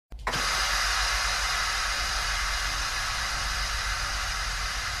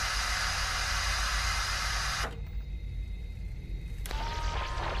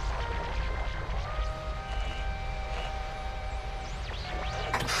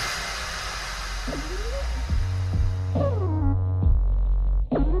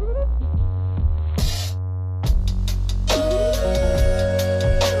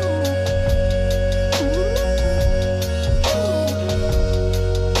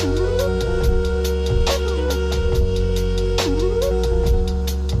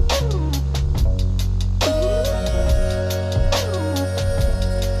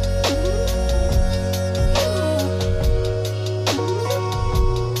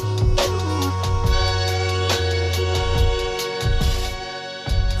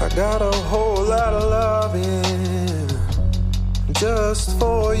got a whole lot of loving just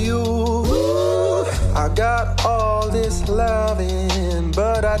for you. I got all this loving,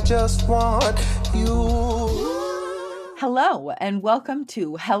 but I just want you. Hello, and welcome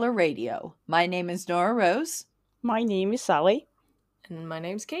to Hella Radio. My name is Nora Rose. My name is Sally. And my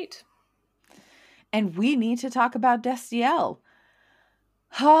name's Kate. And we need to talk about Destiel.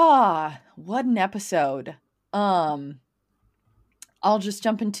 What an episode. I'll just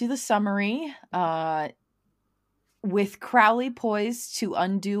jump into the summary. With Crowley poised to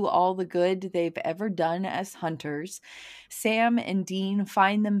undo all the good they've ever done as hunters, Sam and Dean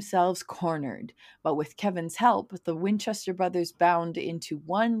find themselves cornered. But with Kevin's help, the Winchester brothers bound into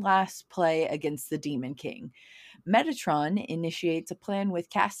one last play against the Demon King. Metatron initiates a plan with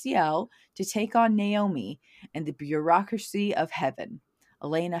Castiel to take on Naomi and the bureaucracy of heaven.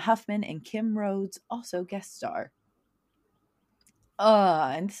 Elena Huffman and Kim Rhodes also guest star.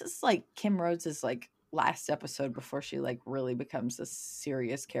 And this is like Kim Rhodes' last episode before she really becomes a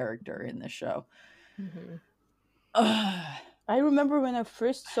serious character in the show. Mm-hmm. I remember when I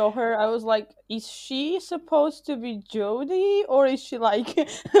first saw her, I was like, is she supposed to be Jodie, or is she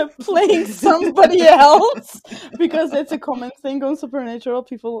playing somebody else? Because it's a common thing on Supernatural,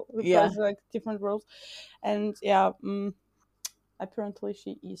 people play different roles. And apparently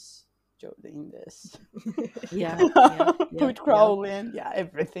she is Jodie in this. With Crowley and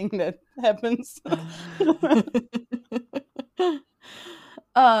everything that happens.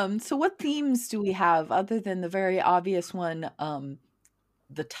 So what themes do we have other than the very obvious one,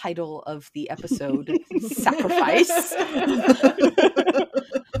 the title of the episode, Sacrifice?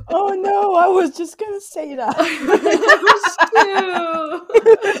 Oh no, I was just gonna say that.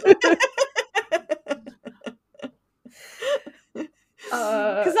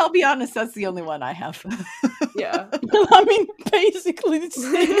 Because I'll be honest, that's the only one I have. Yeah. I mean, basically the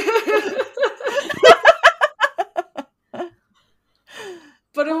same.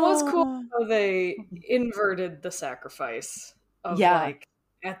 But it was cool how they inverted the sacrifice of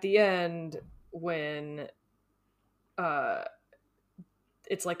at the end when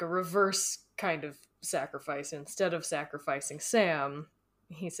it's like a reverse kind of sacrifice. Instead of sacrificing Sam,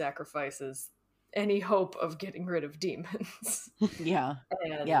 he sacrifices any hope of getting rid of demons. And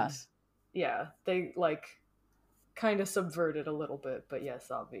they kind of subverted a little bit, but yes,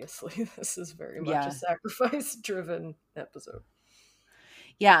 obviously this is very much a sacrifice driven episode.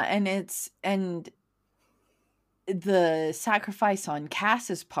 And the sacrifice on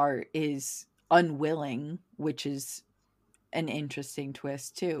Cass's part is unwilling, which is an interesting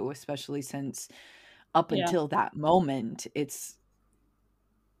twist too, especially since up until that moment it's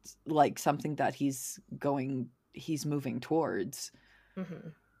like something that he's moving towards. Mm-hmm.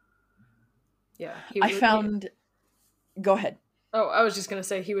 Go ahead. Oh, I was just going to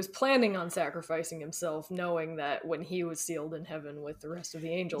say he was planning on sacrificing himself, knowing that when he was sealed in heaven with the rest of the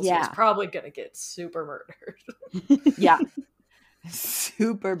angels, he was probably going to get super murdered.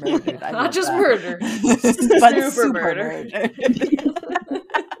 Super murdered. Not just murdered, but super murdered.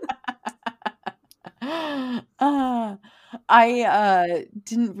 I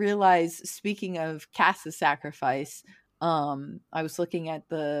didn't realize, speaking of Cass's sacrifice, I was looking at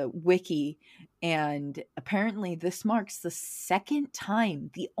the wiki, and apparently this marks the second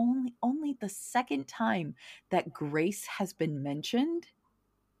time, only the second time that Grace has been mentioned.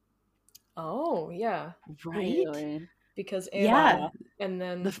 Oh, yeah. Right? Really? Because Anna, and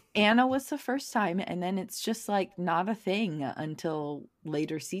then Anna was the first time, and then it's just not a thing until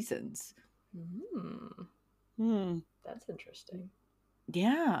later seasons. That's interesting.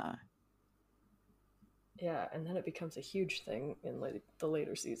 Yeah, and then it becomes a huge thing in the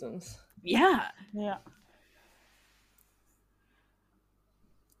later seasons. Yeah.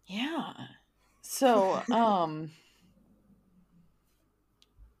 So,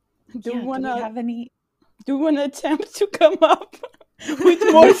 do we have any? Do we want to attempt to come up with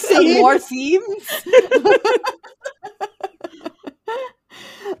more themes? More themes?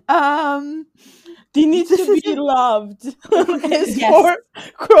 They need to be loved. As for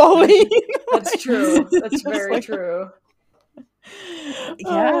Crowley. That's true. That's very true.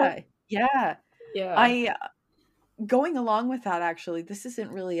 Yeah. I going along with that, actually, this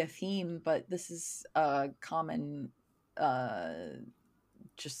isn't really a theme, but this is a common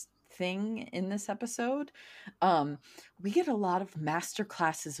just thing in this episode. We get a lot of master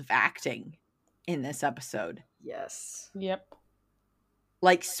classes of acting in this episode. Yes. Yep.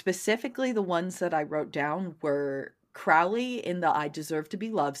 Specifically the ones that I wrote down were Crowley in the I Deserve to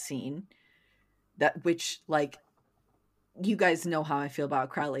Be Loved scene, which you guys know how I feel about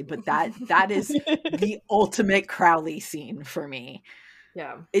Crowley, but that is the ultimate Crowley scene for me.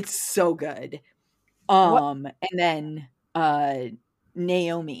 Yeah. It's so good. What- And then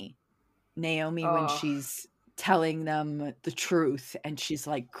Naomi when she's telling them the truth and she's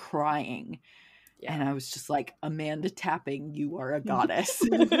like crying. Yeah. And I was just like, Amanda Tapping, you are a goddess.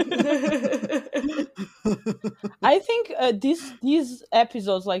 I think these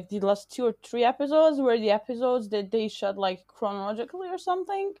episodes, like the last 2 or 3 episodes, were the episodes that they shot like chronologically or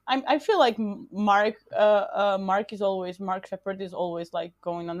something. I feel like Mark Shepherd is always like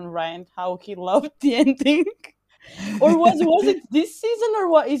going on a rant how he loved the ending. Or was it this season, or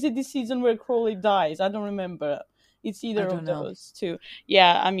what is it this season where Crowley dies? I don't remember. It's either of those two.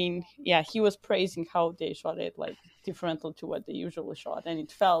 Yeah, I mean, yeah, he was praising how they shot it like differently to what they usually shot, and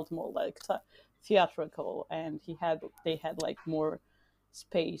it felt more like theatrical, and they had like more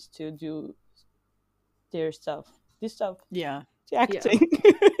space to do their stuff. This stuff. Yeah. The acting.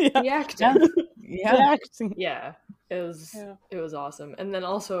 The acting. Yeah. The acting. Yeah. It was awesome. And then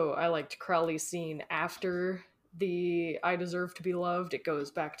also I liked Crowley's scene after the I Deserve to Be Loved. It goes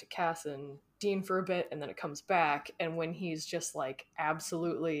back to Cass and Dean for a bit, and then it comes back, and when he's just like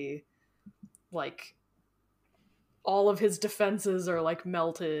absolutely like all of his defenses are like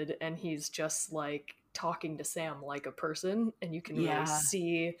melted, and he's just like talking to Sam like a person, and you can really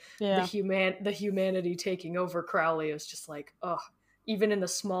see the humanity taking over Crowley. Is just like, even in the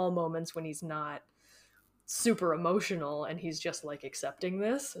small moments when he's not super emotional and he's just like accepting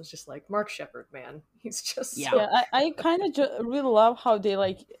this, it's just like Mark Shepherd, man. He's just I kind of really love how they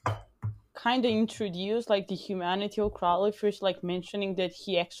like kind of introduce like the humanity of Crowley, first like mentioning that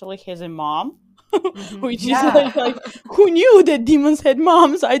he actually has a mom. Which is like who knew that demons had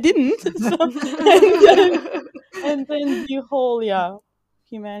moms? I didn't. So, and then the whole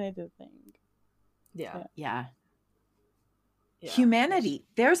humanity thing. Yeah. Humanity.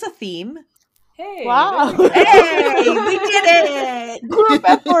 There's a theme. Hey! Wow! Hey, we did it! Group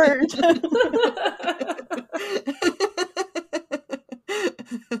effort.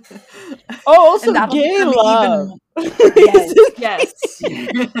 Oh, also gay love. Yes. Yes.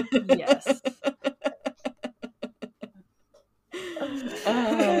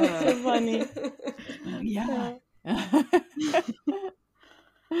 So funny. Yeah.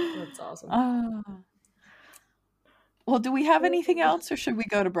 That's awesome. Well, do we have anything else, or should we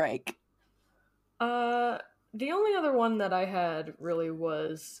go to break? The only other one that I had really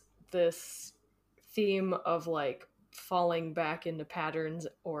was this theme of like falling back into patterns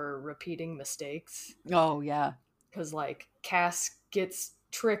or repeating mistakes. Oh, yeah. Because like Cass gets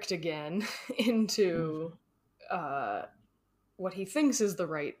tricked again into what he thinks is the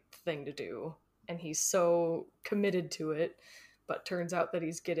right thing to do, and he's so committed to it, but turns out that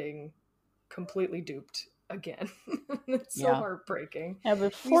he's getting completely duped again. It's so heartbreaking. Yeah,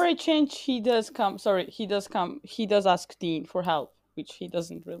 before a change, he does ask Dean for help, which he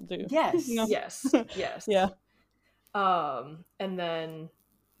doesn't really do. Yes. Yes. Yeah. And then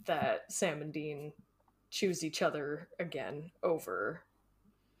that Sam and Dean choose each other again over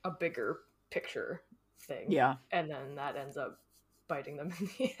a bigger picture thing. Yeah. And then that ends up biting them in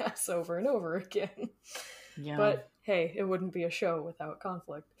the ass over and over again. Yeah. But hey, it wouldn't be a show without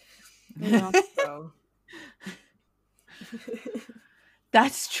conflict. Yeah. So.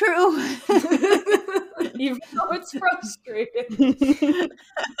 That's true. Even though it's frustrating.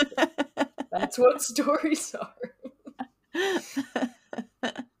 That's what stories are.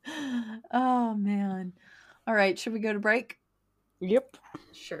 Oh, man. All right, should we go to break? Yep.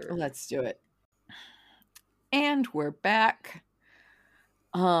 Sure. Let's do it. And we're back.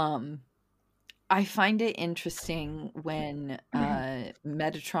 I find it interesting when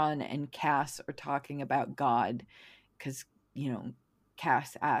Metatron and Cass are talking about God, because,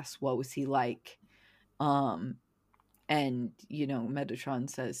 Cass asks, what was he like? And, Metatron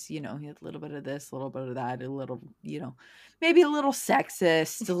says, he had a little bit of this, a little bit of that, a little, maybe a little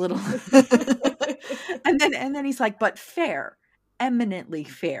sexist, a little. and then he's like, but fair, eminently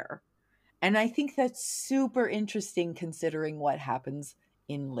fair. And I think that's super interesting considering what happens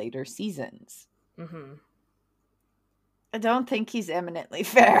in later seasons. Mm-hmm. I don't think he's eminently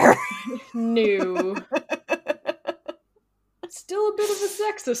fair. No. Still a bit of a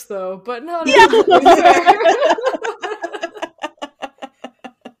sexist, though, but not eminently fair.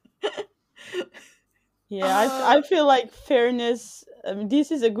 Yeah, I feel like fairness. I mean,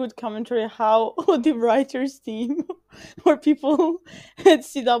 this is a good commentary how the writers' team or people at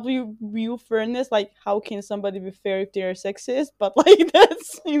CW view fairness. Like, how can somebody be fair if they're sexist? But like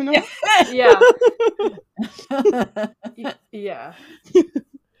that's yeah.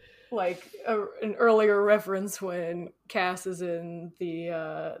 Like an earlier reference when Cass is in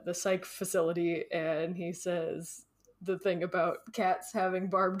the psych facility and he says, the thing about cats having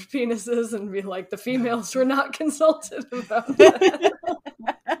barbed penises and be like, the females were not consulted about that.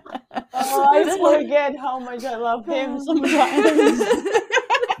 I forget how much I love him sometimes.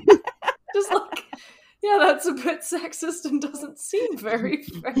 Just like, yeah, that's a bit sexist and doesn't seem very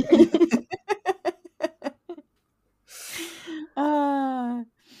fair.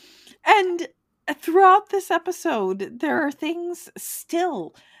 And throughout this episode, there are things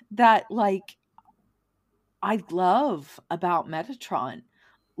still that, like, I love about Metatron.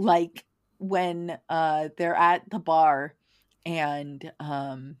 Like, when they're at the bar and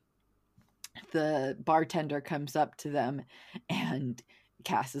the bartender comes up to them and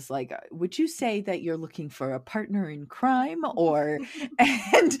Cass is like, would you say that you're looking for a partner in crime? Or,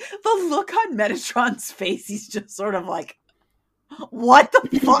 and the look on Metatron's face, he's just sort of like, what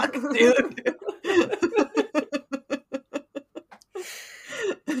the fuck, dude?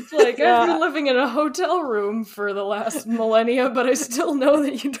 It's like, I've been living in a hotel room for the last millennia, but I still know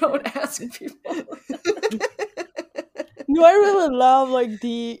that you don't ask people. No, I really love like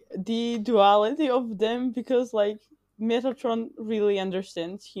the duality of them, because like Metatron really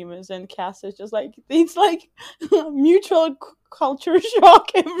understands humans, and Cass is just like, it's like mutual culture shock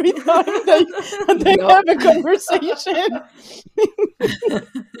every time they have a conversation.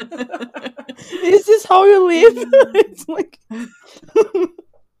 Is this how you live? It's like,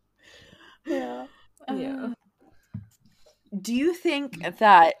 yeah. Do you think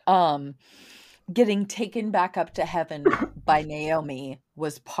that getting taken back up to heaven by Naomi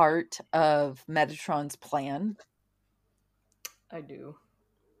was part of Metatron's plan? I do.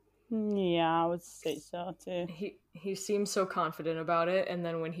 Yeah, I would say so too. He seemed so confident about it, and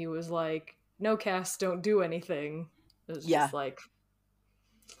then when he was like, no, Cass, don't do anything, it was just like,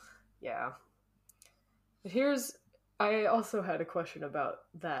 yeah. But I also had a question about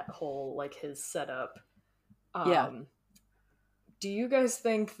that whole, like, his setup. Do you guys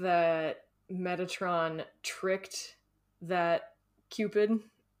think that Metatron tricked that Cupid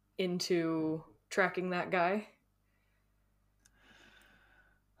into tracking that guy?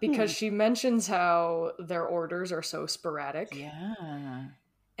 Because she mentions how their orders are so sporadic. Yeah.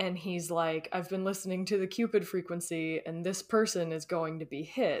 And he's like, I've been listening to the Cupid frequency, and this person is going to be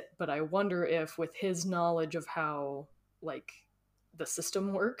hit, but I wonder if with his knowledge of how, like, the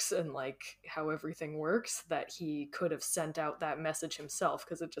system works and, like, how everything works, that he could have sent out that message himself,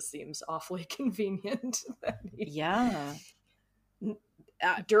 because it just seems awfully convenient. That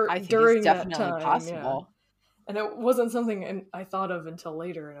I think during it's definitely that time, possible. Yeah. And it wasn't something I thought of until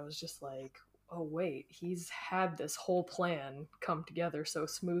later, and I was just like, oh wait, he's had this whole plan come together so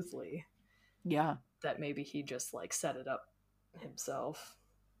smoothly. Yeah. That maybe he just, like, set it up himself.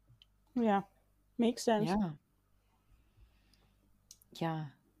 Yeah. Makes sense. Yeah.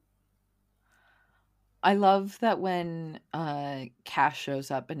 I love that when Cass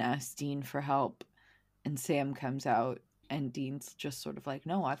shows up and asks Dean for help and Sam comes out, and Dean's just sort of like,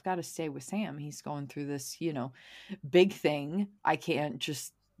 no, I've got to stay with Sam. He's going through this, big thing. I can't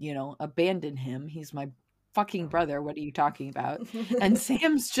just, abandon him. He's my fucking brother. What are you talking about? And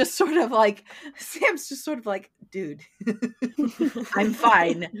Sam's just sort of like, dude, I'm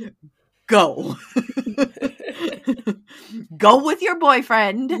fine. Go. Go with your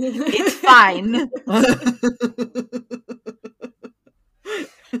boyfriend. It's fine.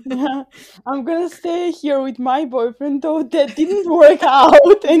 Yeah, I'm gonna stay here with my boyfriend, though that didn't work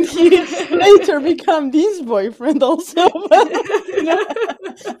out, and he later became Dean's boyfriend also. Yeah.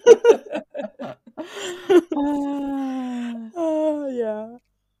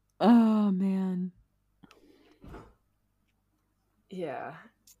 Oh man. Yeah.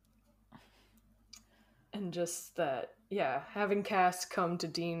 And just that, having Cass come to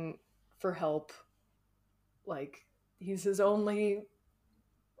Dean for help, like, he's his only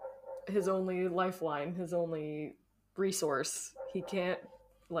lifeline, his only resource. He can't,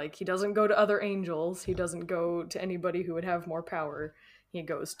 like, he doesn't go to other angels, he doesn't go to anybody who would have more power. He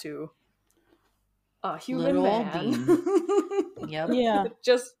goes to a human man. Yep. Yeah.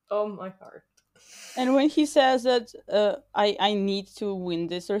 Just, oh my heart. And when he says that I need to win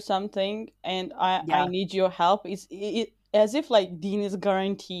this or something, and I need your help, it's as if, like, Dean is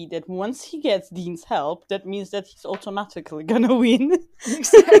guaranteed that once he gets Dean's help, that means that he's automatically gonna win.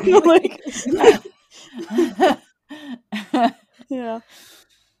 Exactly. Like, yeah.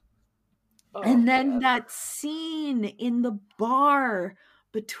 And then that scene in the bar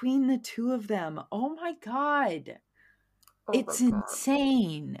between the two of them. Oh my god. It's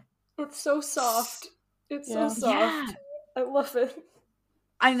insane. It's so soft. It's so soft. Yeah. I love it.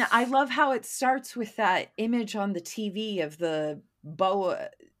 I love how it starts with that image on the TV of the boa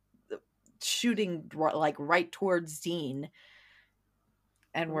shooting like right towards Dean,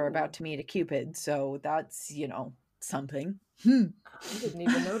 and we're about to meet a Cupid, so that's, something. I didn't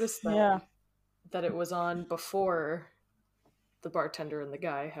even notice that. Yeah. That it was on before the bartender and the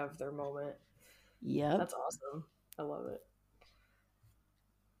guy have their moment. Yep. That's awesome. I love it.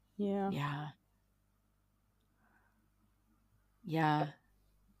 Yeah.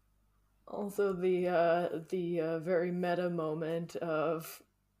 Also, the very meta moment of,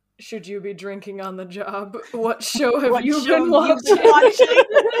 should you be drinking on the job? What show have you been watching?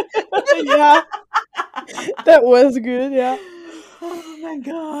 Yeah. That was good, yeah. Oh my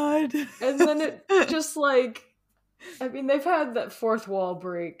god. And then it just like, I mean, they've had that fourth wall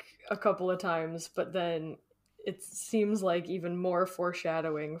break a couple of times, but then it seems like even more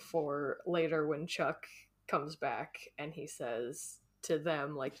foreshadowing for later when Chuck comes back and he says to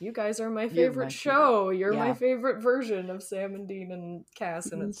them, like, you guys are my favorite show. You're my favorite version of Sam and Dean and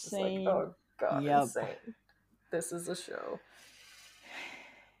Cass. And it's just like, oh god, insane. This is a show.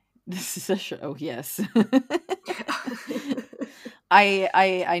 This is a show, yes.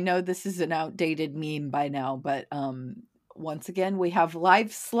 I know this is an outdated meme by now, but once again we have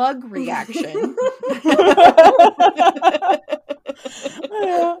live slug reaction.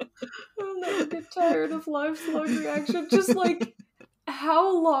 I'll never get tired of live slug reaction. Just like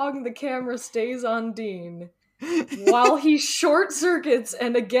how long the camera stays on Dean while he short circuits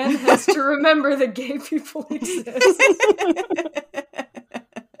and again has to remember that gay people exist.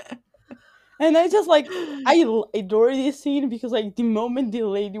 And I just like, I adore this scene because like the moment the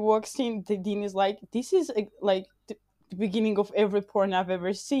lady walks in, the Dean is like, this is like the beginning of every porn I've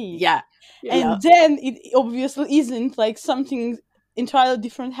ever seen. Yeah. And then it obviously isn't, like something entirely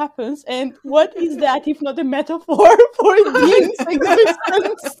different happens. And what is that if not a metaphor for Dean's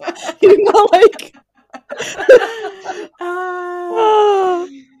existence? Like...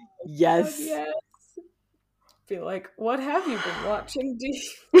 Yes. Yes. Be like, what have you been watching, Dean?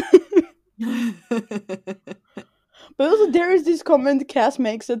 But also there is this comment Cass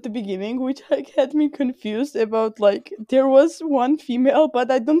makes at the beginning which like had me confused about, like, there was one female but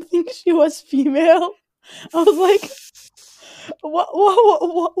I don't think she was female. I was like,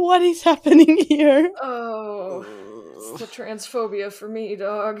 what is happening here? Oh, it's the transphobia for me,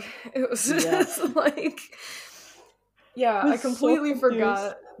 dog. It was just like, I completely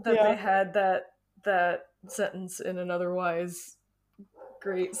forgot that they had that sentence in an otherwise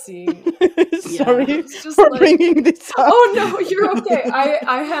great scene. Sorry for bringing this up. Oh no, you're okay.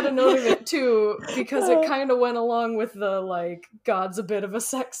 I had a note of it too because it kind of went along with the like God's a bit of a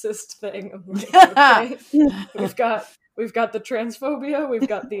sexist thing. I'm like, okay, we've got the transphobia, we've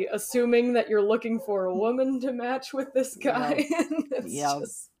got the assuming that you're looking for a woman to match with this guy.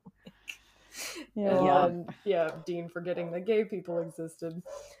 Just Dean forgetting that gay people existed,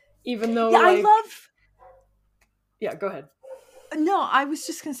 even though I love. Yeah, go ahead. No, I was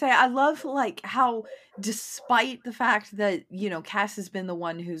just going to say, I love, like, how despite the fact that, Cass has been the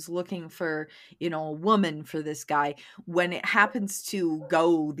one who's looking for, a woman for this guy, when it happens to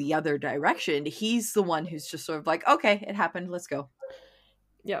go the other direction, he's the one who's just sort of like, okay, it happened, let's go.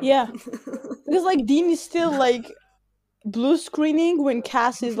 Yeah. Because, like, Dean is still, like, blue screening when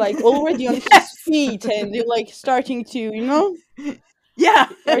Cass is, like, already on his feet and they're, like, starting to,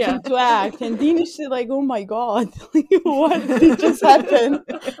 starting to act, and Dean is like, oh my god, what did just happen?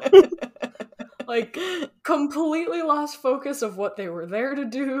 Like, completely lost focus of what they were there to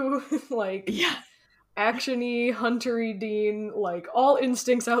do. Like, action-y, hunter-y Dean, like, all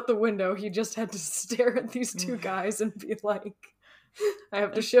instincts out the window. He just had to stare at these two guys and be like, I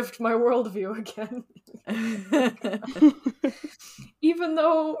have to shift my worldview again. Even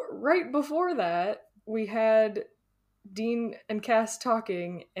though right before that, we had Dean and Cass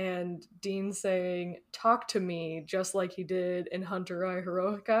talking, and Dean saying, talk to me, just like he did in Hunter I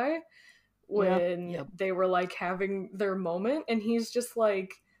Heroic I, when they were like having their moment, and he's just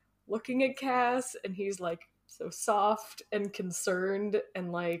like looking at Cass, and he's like so soft and concerned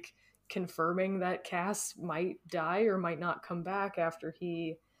and like confirming that Cass might die or might not come back after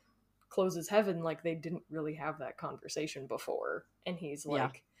he closes heaven. Like, they didn't really have that conversation before, and he's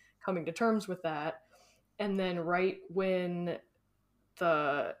like coming to terms with that. And then right when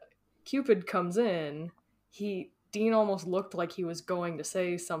the Cupid comes in, Dean almost looked like he was going to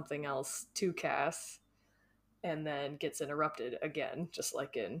say something else to Cass, and then gets interrupted again, just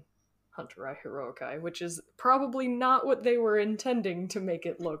like in Hunter I Heroic I, which is probably not what they were intending to make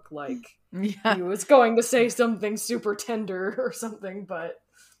it look like. He was going to say something super tender or something, but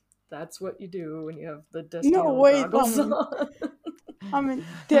that's what you do when you have the Destino goggles on. I mean,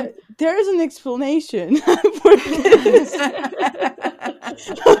 there is an explanation for this.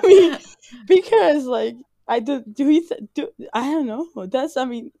 I mean, because like I don't know.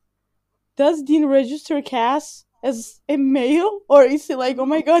 Does Dean register Cass as a male, or is he like, oh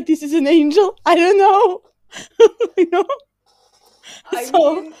my god, this is an angel? I don't know. You know. I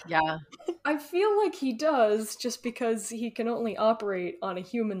So- mean, Yeah. I feel like he does, just because he can only operate on a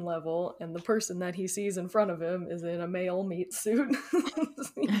human level, and the person that he sees in front of him is in a male meat suit.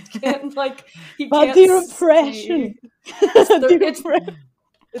 He can't, like, he But can't the repression. see- The it's- repression.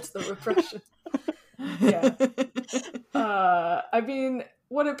 It's the repression. Yeah. I mean,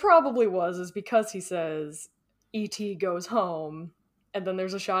 what it probably was is because he says E.T. goes home, and then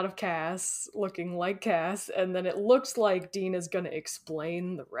there's a shot of Cass looking like Cass, and then it looks like Dean is gonna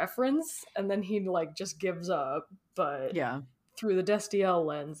explain the reference, and then he like just gives up, but Yeah. through the Destiel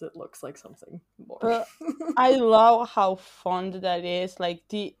lens it looks like something more. But I love how fun that is. Like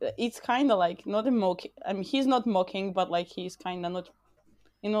it's kind of like not a mocking. I mean, he's not mocking, but like he's kind of not,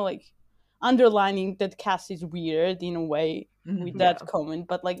 like underlining that Cass is weird in a way with that Yeah. comment.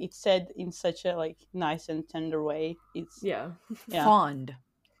 But like it's said in such a like nice and tender way. It's Yeah. Fond.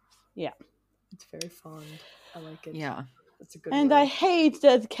 It's very fond. I like it. Yeah. It's a good and word. I hate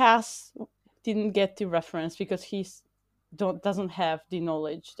that Cass didn't get the reference because doesn't have the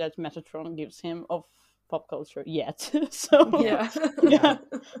knowledge that Metatron gives him of pop culture yet. So Yeah. Yeah.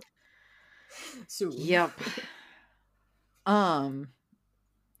 Soon. Yep.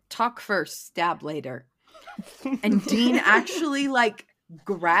 Talk first, stab later. And Dean actually like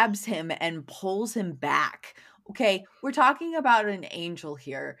grabs him and pulls him back. Okay, we're talking about an angel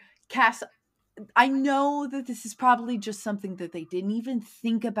here. Cass, I know that this is probably just something that they didn't even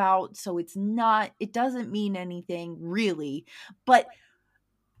think about, so it doesn't mean anything really. But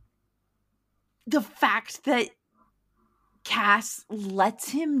the fact that Cass lets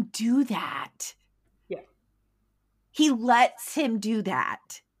him do that. Yeah. He lets him do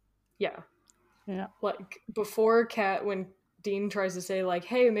that. Yeah. Yeah. Like before when Dean tries to say like,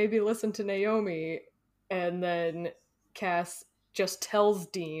 hey, maybe listen to Naomi, and then Cass just tells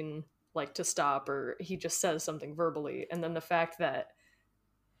Dean like to stop, or he just says something verbally, and then the fact that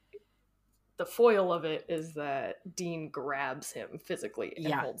the foil of it is that Dean grabs him physically and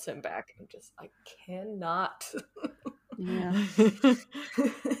Yeah. holds him back. I cannot. Yeah.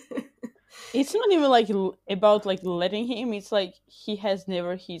 It's not even like about like letting him. It's like he has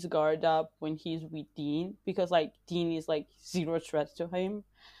never his guard up when he's with Dean, because like Dean is like zero threat to him,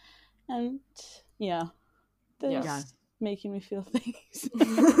 and yeah, that's Yeah. making me feel things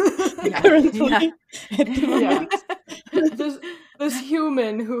Yeah. currently. Yeah. At the moment. this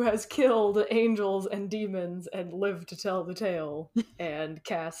human who has killed angels and demons and lived to tell the tale, and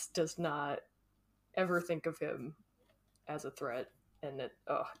Cass does not ever think of him as a threat, and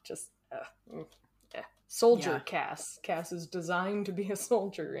soldier. Yeah. Cass is designed to be a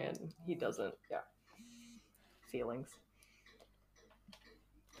soldier, and he doesn't. Feelings.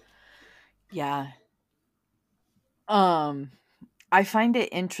 Yeah. I find it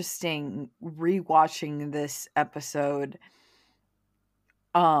interesting rewatching this episode.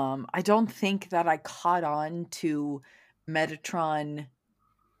 I don't think that I caught on to Metatron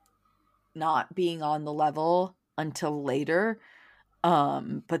not being on the level until later.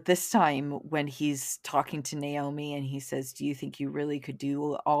 But this time when he's talking to Naomi and he says, do you think you really could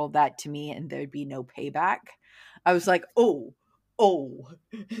do all that to me and there'd be no payback? I was like, oh.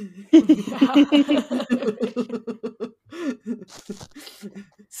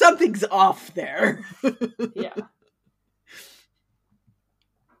 Something's off there.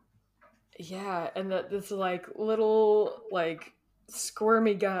 Yeah, and that this like little like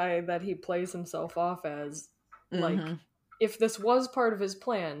squirmy guy that he plays himself off as, like, Mhm. if this was part of his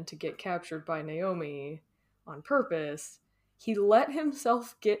plan to get captured by Naomi on purpose, he let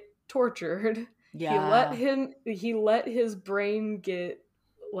himself get tortured. Yeah. He let his brain get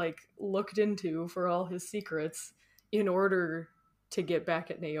like looked into for all his secrets in order to get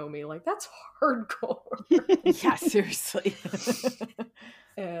back at Naomi. Like, that's hardcore. Yeah, seriously.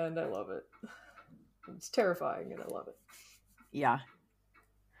 And I love it. It's terrifying and I love it. Yeah.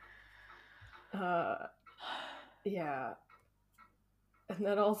 Yeah. And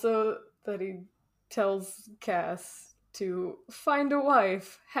then also that he tells Cass to find a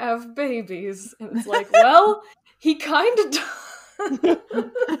wife, have babies. And it's like, well, he kind of does.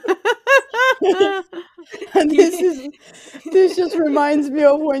 And this just reminds me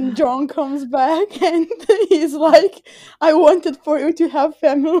of when John comes back and he's like, I wanted for you to have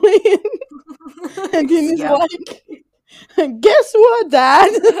family. And then he's Yeah. like, guess what,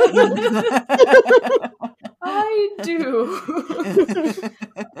 Dad? I do.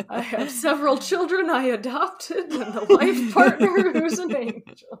 I have several children I adopted and a life partner who's an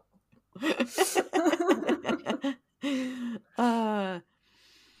angel.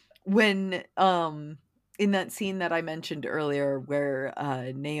 When in that scene that I mentioned earlier where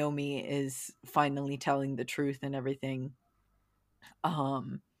Naomi is finally telling the truth and everything,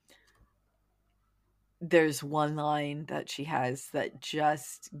 there's one line that she has that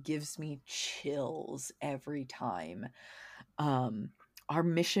just gives me chills every time. Our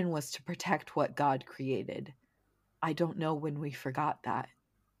mission was to protect what God created. I don't know when we forgot that.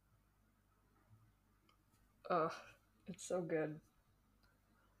 Oh, it's so good.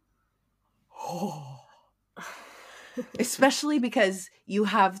 Oh. Especially because you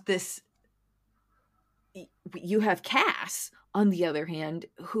have Cass, on the other hand,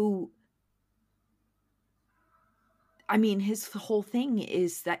 who, I mean, his whole thing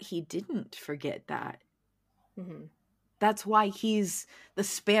is that he didn't forget that. Mm-hmm. That's why he's the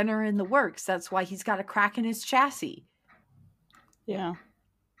spanner in the works. That's why he's got a crack in his chassis. Yeah.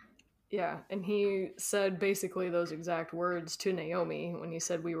 Yeah, and he said basically those exact words to Naomi when he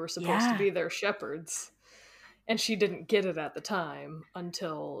said we were supposed to be their shepherds. And she didn't get it at the time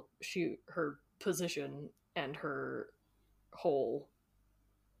until her position and her whole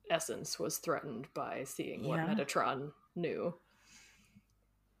essence was threatened by seeing what Metatron knew.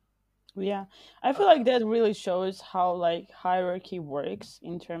 Yeah, I feel like that really shows how like hierarchy works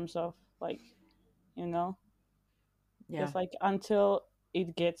in terms of like, you know, because like until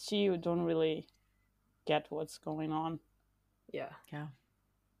it gets you, you don't really get what's going on. Yeah.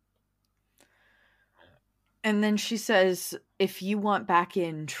 And then she says, if you want back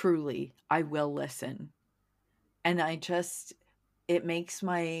in truly, I will listen. And it makes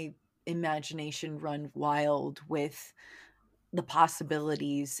my imagination run wild with the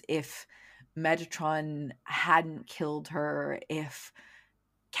possibilities if Metatron hadn't killed her, if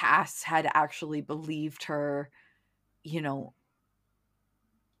Cass had actually believed her, you know,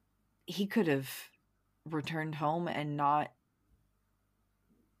 he could have returned home and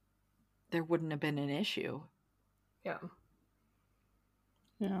there wouldn't have been an issue. Yeah.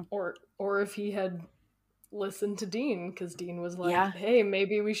 Yeah. Or if he had listened to Dean, because Dean was like, hey,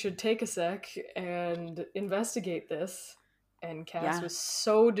 maybe we should take a sec and investigate this. And Cass was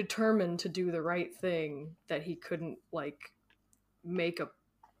so determined to do the right thing that he couldn't like make a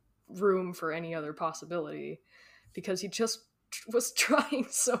room for any other possibility because he just was trying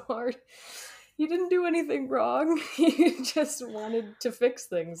so hard. He didn't do anything wrong. He just wanted to fix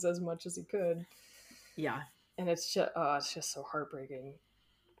things as much as he could. Yeah. And it's just so heartbreaking.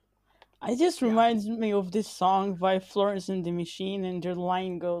 It just reminds me of this song by Florence and the Machine, and their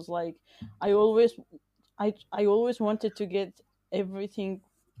line goes like, I always wanted to get everything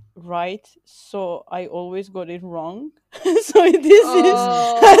right, so I always got it wrong. So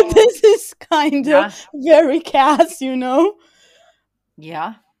this is kind of very Cass, you know?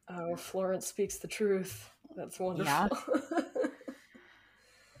 Yeah. Oh, Florence speaks the truth. That's wonderful.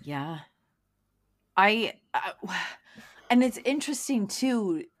 Yeah. And it's interesting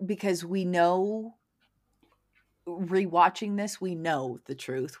too, because we know, rewatching this, we know the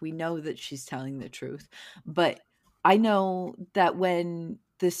truth. We know that she's telling the truth. But I know that when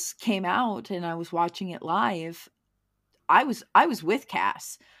this came out and I was watching it live, I was with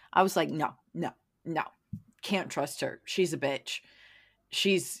Cass. I was like, no, can't trust her. She's a bitch.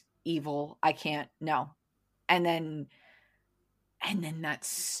 She's evil. I can't, no. And then that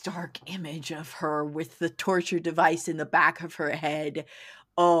stark image of her with the torture device in the back of her head.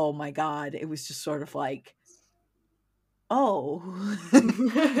 Oh my God. It was just sort of like, oh,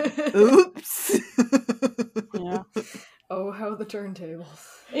 oops. Yeah. Oh, how the turntables.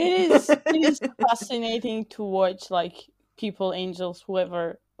 It is fascinating to watch like people, angels,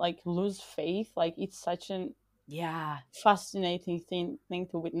 whoever, like lose faith. Like it's such an fascinating thing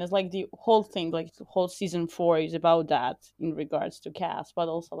to witness. Like the whole thing, like the whole season 4 is about that in regards to Cass, but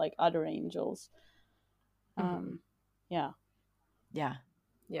also like other angels. Yeah.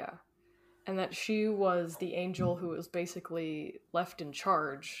 And that she was the angel who was basically left in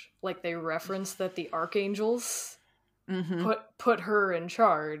charge. Like they referenced that the archangels put her in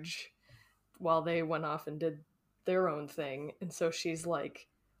charge while they went off and did their own thing. And so she's like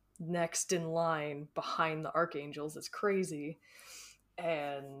next in line behind the archangels. It's crazy.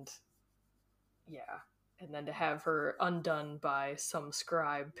 And and then to have her undone by some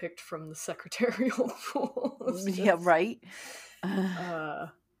scribe picked from the secretarial pool. Yeah, right.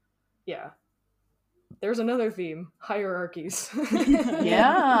 There's another theme: hierarchies.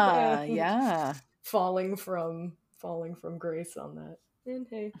 Yeah. Falling from grace on that. And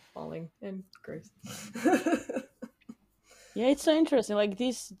hey, falling and grace. Yeah, it's so interesting. Like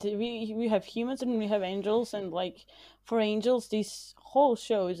we have humans and we have angels, and like for angels, this whole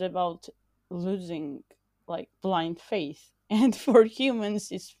show is about losing like blind faith, and for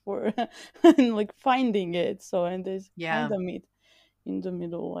humans, it's for like finding it. So and there's Yeah. kind of meet in the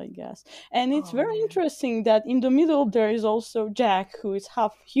middle, I guess. And it's Oh, very man. interesting that in the middle there is also Jack, who is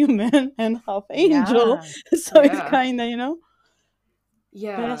half human and half angel. Yeah. So it's Yeah. kind of, you know,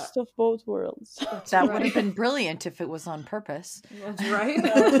 Yeah, best of both worlds. that's That right. would have been brilliant if it was on purpose. That's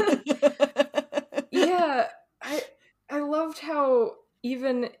right. Yeah, I loved how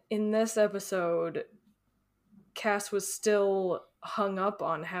even in this episode, Cass was still hung up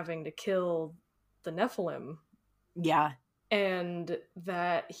on having to kill the Nephilim, Yeah. and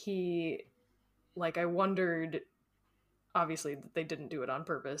that he, like, I wondered, obviously they didn't do it on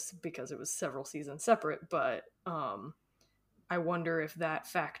purpose because it was several seasons separate, but I wonder if that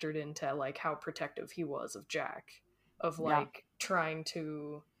factored into like how protective he was of Jack, of like trying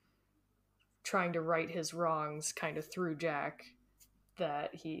to right his wrongs kind of through Jack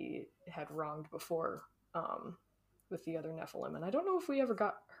that he had wronged before with the other Nephilim. And I don't know if we ever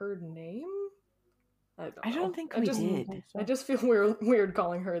got her name. I don't think we did. I just feel weird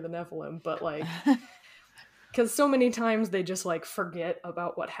calling her the Nephilim, but like, because so many times they just like forget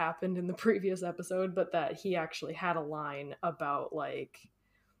about what happened in the previous episode, but that he actually had a line about like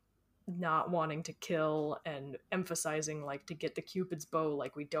not wanting to kill and emphasizing like to get the Cupid's bow,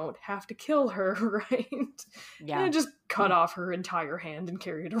 like we don't have to kill her, right? Yeah. And just cut off her entire hand and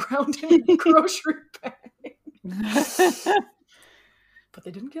carry it around in a grocery bag. But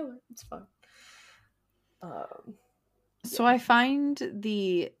they didn't kill her. It's fine. So I find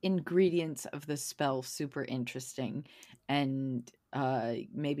the ingredients of the spell super interesting, and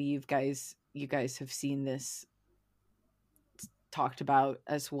maybe you guys have seen this talked about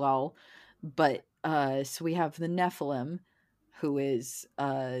as well. But so we have the Nephilim, who is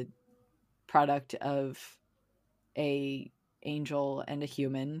a product of a angel and a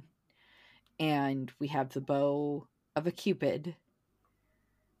human, and we have the bow of a Cupid.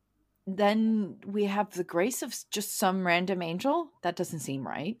 Then we have the grace of just some random angel. That doesn't seem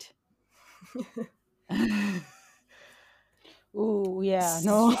right. Ooh, yeah,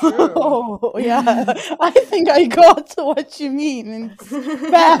 no. Oh, yeah. I think I got what you mean. It's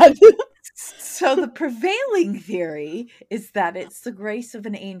bad. So the prevailing theory is that it's the grace of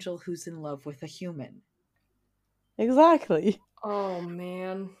an angel who's in love with a human. Exactly. Oh,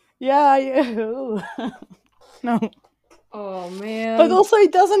 man. Yeah. No. Oh, man. But also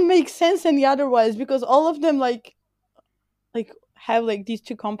it doesn't make sense any otherwise, because all of them like have like these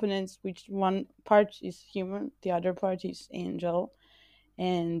two components, which one part is human, the other part is angel,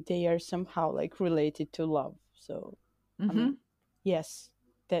 and they are somehow like related to love. So I mean, yes,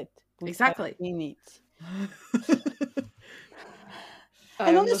 that exactly in it.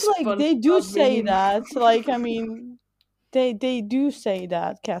 And honestly, like they do say that, like, I mean, they do say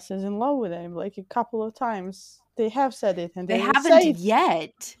that Cass is in love with him like a couple of times. They have said it, and they haven't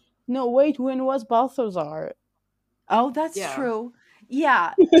yet. No, wait, when was Balthazar? Oh, that's true.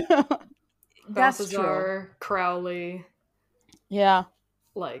 Yeah. That's Balthazar, true. Crowley. Yeah.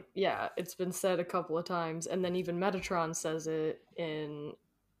 Like, yeah, it's been said a couple of times, and then even Metatron says it in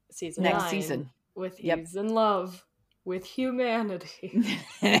season 9 with he's in love with humanity.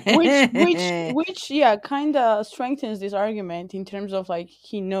 which yeah, kind of strengthens this argument in terms of like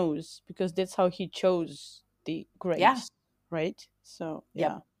he knows, because that's how he chose the grace, right? So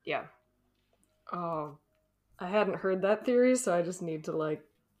yeah. Oh, I hadn't heard that theory, so I just need to like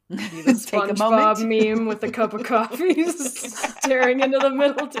be the SpongeBob meme with a cup of coffee staring into the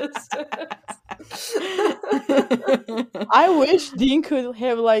middle distance. I wish Dean could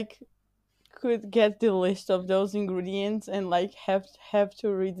get the list of those ingredients and like have to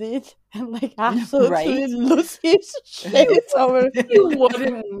read it and like absolutely lose his shit over it. He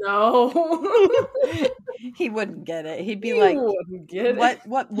wouldn't know. He wouldn't get it. He'd be like,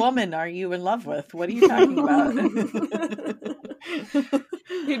 what woman are you in love with? What are you talking about?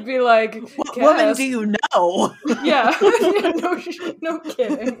 He'd be like, what woman do you know? Yeah, no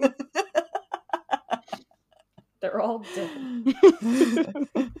kidding. They're all dead.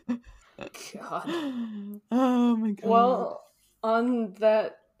 God. Oh my god. Well, on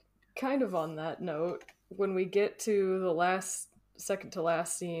that note, when we get to the second to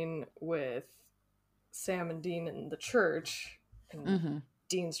last scene with Sam and Dean in the church, and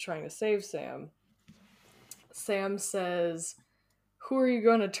Dean's trying to save Sam, Sam says, "Who are you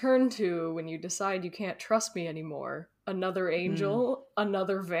going to turn to when you decide you can't trust me anymore? Another angel?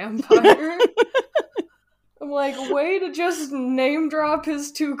 Another vampire?" I'm like, way to just name drop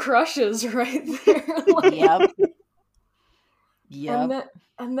his two crushes right there. Like, yep. Yep.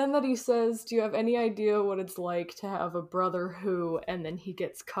 And then that he says, do you have any idea what it's like to have a brother who, and then he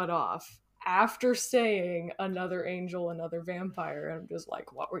gets cut off after saying another angel, another vampire. And I'm just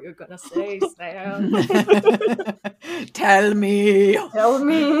like, what were you gonna say, Sam? Tell me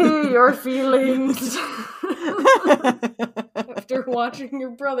your feelings. After watching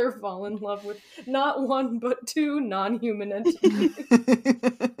your brother fall in love with not one but two non-human entities.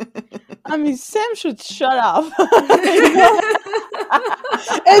 I mean, Sam should shut up.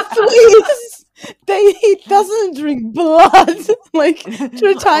 At least he doesn't drink blood like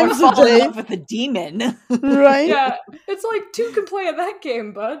 3 times a fall in day. love with a demon, right? Yeah, it's like 2 can play at that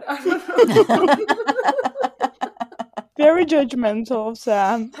game, bud. I don't know. Very judgmental of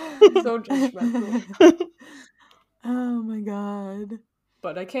Sam. So judgmental. Oh my god.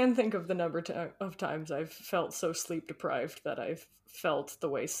 But I can think of the number of times I've felt so sleep deprived that I've felt the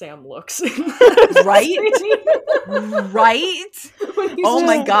way Sam looks. Right? Right? Oh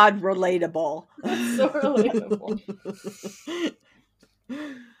my god, relatable. It's so relatable.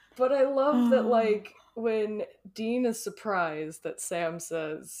 But I love that, like, when Dean is surprised that Sam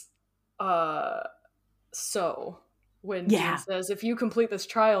says, so, when Dean says, if you complete this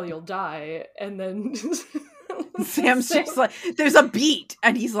trial, you'll die, and then Sam's just like, there's a beat,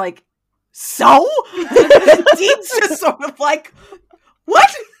 and he's like, so? And Dean's just sort of like,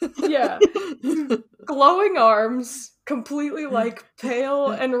 what? Yeah. Glowing arms, completely, like, pale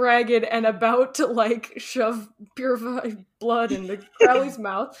and ragged, and about to, like, shove purified blood into Crowley's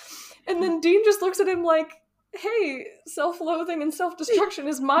mouth. And then Dean just looks at him like, hey, self-loathing and self-destruction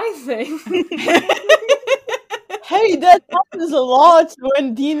is my thing. Hey, that happens a lot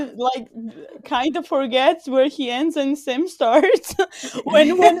when Dean, like, kind of forgets where he ends and Sam starts.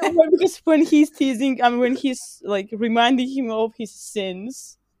 Because when he's teasing, when he's, like, reminding him of his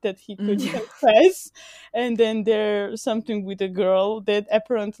sins that he could confess, and then there's something with a girl that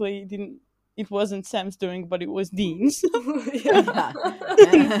apparently it wasn't Sam's doing, but it was Dean's.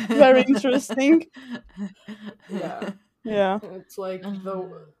 Very interesting. Yeah. It's like,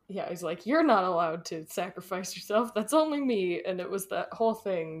 he's like, you're not allowed to sacrifice yourself. That's only me. And it was that whole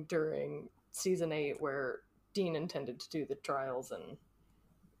thing during season 8 where Dean intended to do the trials and...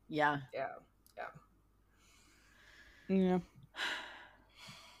 Yeah.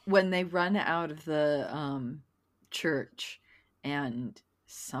 When they run out of the church and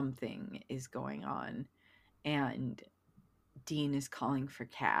something is going on and Dean is calling for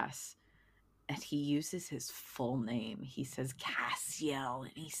Cass, and he uses his full name. He says Cassiel,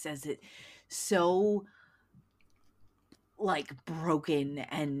 and he says it so, like, broken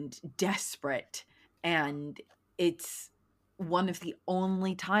and desperate. And it's one of the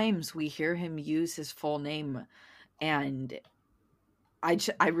only times we hear him use his full name. And I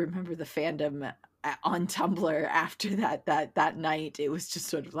remember the fandom on Tumblr after that night. It was just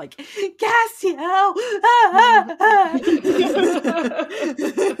sort of like, Cassiel!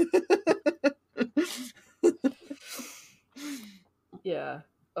 Yeah.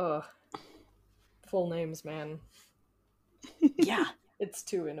 Ugh. Full names, man. Yeah. It's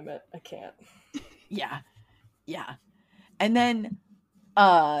too intimate. I can't. Yeah. And then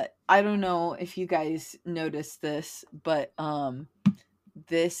I don't know if you guys noticed this, but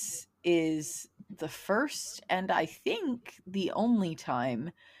this is the first and I think the only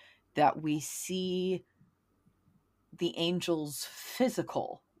time that we see the angels'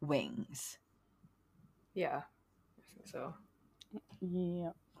 physical wings. Yeah, I think so.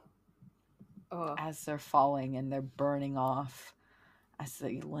 Yeah. As they're falling and they're burning off as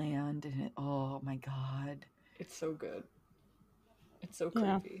they land, and oh my god. It's so good. It's so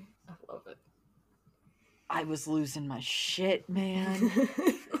creepy. I love it. I was losing my shit, man.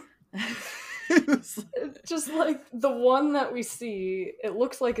 Just like the one that we see, it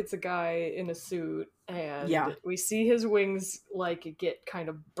looks like it's a guy in a suit, and we see his wings like get kind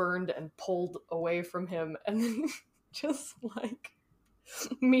of burned and pulled away from him, and then just like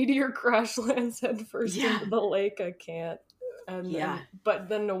meteor crash lands head first into the lake. I can't. And but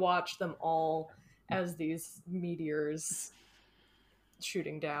then to watch them all as these meteors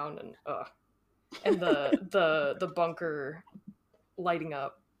shooting down, and the bunker lighting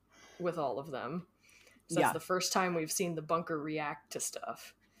up with all of them. So that's the first time we've seen the bunker react to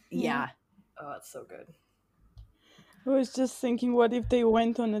stuff. Yeah. Oh, it's so good. I was just thinking, what if they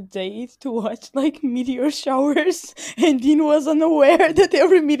went on a date to watch, like, meteor showers, and Dean was unaware that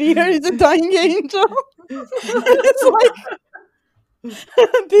every meteor is a dying angel? It's like,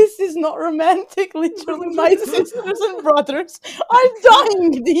 this is not romantic. Literally, my sisters and brothers are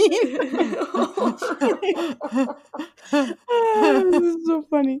dying, Dean. This is so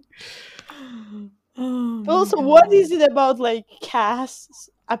funny. Oh, Also, my what God. is it about like Cass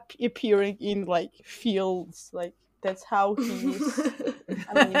appearing in like fields? Like that's how he's.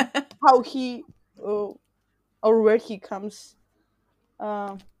 I mean, how he or where he comes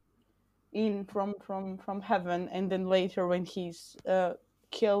in from heaven, and then later when he's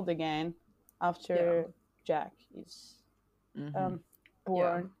killed again after Jack is Mhm.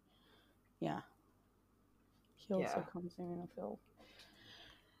 born. Yeah. He also Yeah. comes in a film.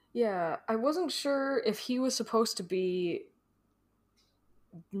 Yeah, I wasn't sure if he was supposed to be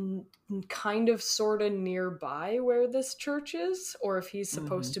kind of sort of nearby where this church is, or if he's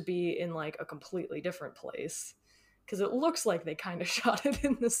supposed to be in like a completely different place, because it looks like they kind of shot it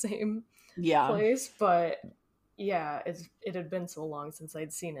in the same place. But yeah, it had been so long since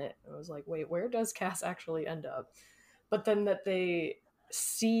I'd seen it. I was like, wait, where does Cass actually end up? But then that they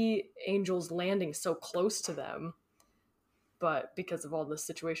see angels landing so close to them, but because of all the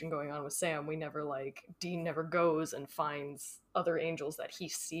situation going on with Sam, we never Dean never goes and finds other angels that he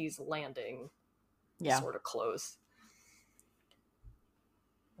sees landing sort of close.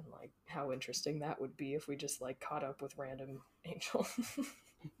 And like how interesting that would be if we just like caught up with random angels.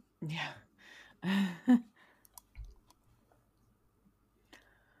 Yeah.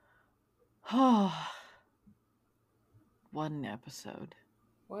 Oh, what an episode.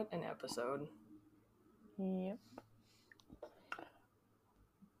 What an episode. Yep.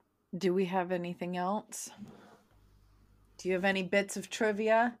 Do we have anything else? Do you have any bits of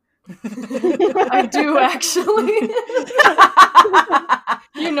trivia? I do, actually.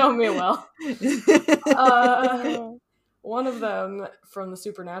 You know me well. One of them from the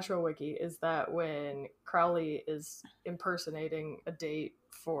Supernatural wiki is that when Crowley is impersonating a date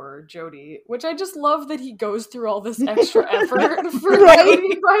for Jodie, which I just love that he goes through all this extra effort for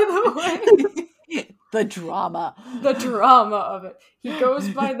Jodie, by the way. The drama. The drama of it. He goes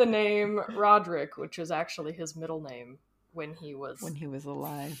by the name Roderick, which is actually his middle name when he was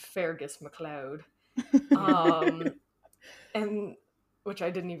alive. Fergus MacLeod. And which I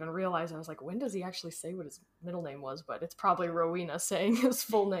didn't even realize. I was like, when does he actually say what his middle name was? But it's probably Rowena saying his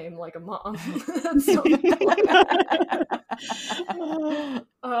full name like a mom. So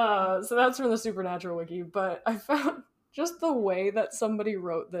that's from the Supernatural wiki. But I found just the way that somebody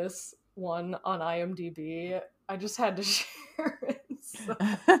wrote this one on IMDb, I just had to share it. So,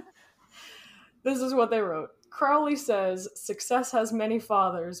 this is what they wrote. Crowley says, "Success has many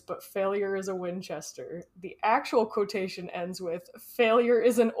fathers, but failure is a Winchester." The actual quotation ends with, "Failure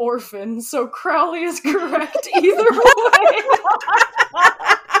is an orphan," so Crowley is correct either way.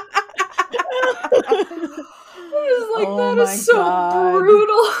 I was like, that is so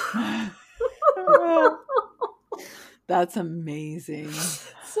brutal. That's amazing.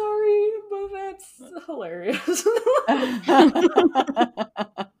 Sorry, but that's hilarious.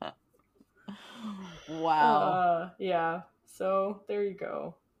 Wow. Yeah, so there you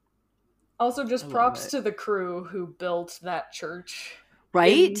go. Also, just props to the crew who built that church.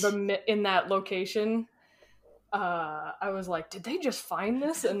 Right? In that location. I was like, did they just find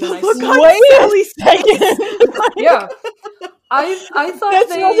this? And then yeah. I thought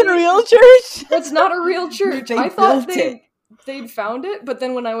that's not a real church. That's not a real church. I thought they'd found it, but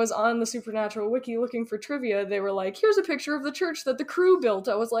then when I was on the Supernatural wiki looking for trivia, they were like, here's a picture of the church that the crew built.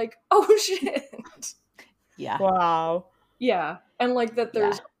 I was like, oh shit. Yeah. Wow. Yeah. And like that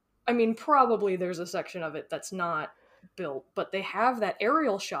there's, I mean, probably there's a section of it that's not built, but they have that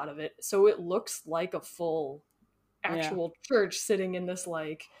aerial shot of it, so it looks like a full actual church sitting in this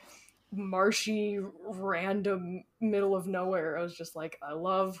like marshy random middle of nowhere. I was just like, I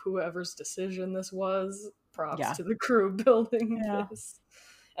love whoever's decision this was. Props to the crew building this.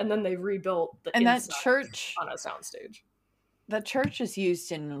 And then they rebuilt the that church on a soundstage. The church is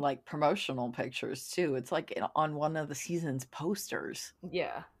used in like promotional pictures too. It's like on one of the season's posters.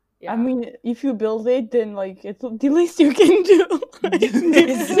 Yeah. I mean, if you build it, then like it's the least you can do.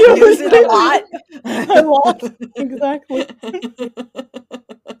 Use it a lot. A lot. Exactly.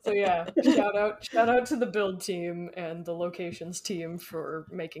 So yeah, shout out to the build team and the locations team for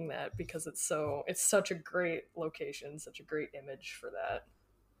making that, because it's such a great location, such a great image for that.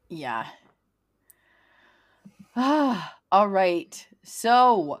 Yeah. All right.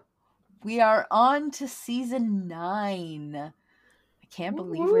 So we are on to season 9. I can't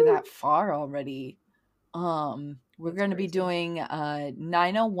believe we're that far already. We're going to be doing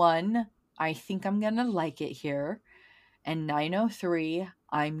 901. I think I'm going to like it here. And 903,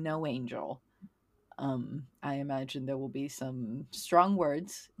 I'm no angel. I imagine there will be some strong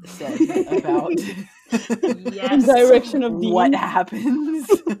words said about the direction of Dean. What happens.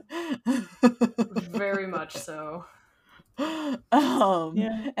 Very much so.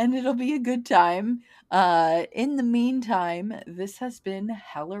 And it'll be a good time. In the meantime, this has been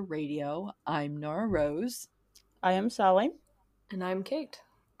Hella Radio. I'm Nora Rose. I am Sally. And I'm Kate.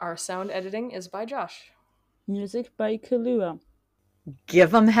 Our sound editing is by Josh. Music by Kalua.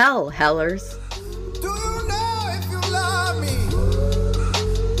 Give 'em hell, Hellers. Do you know if you love me?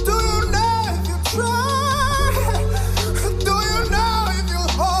 Do you know if you try? Do you know if you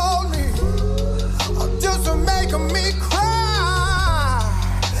hold me? Or just making me cry?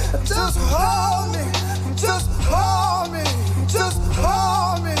 Just hold me, just hold me, just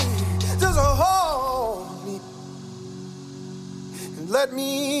hold me, just hold me, and let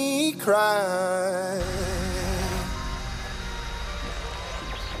me cry.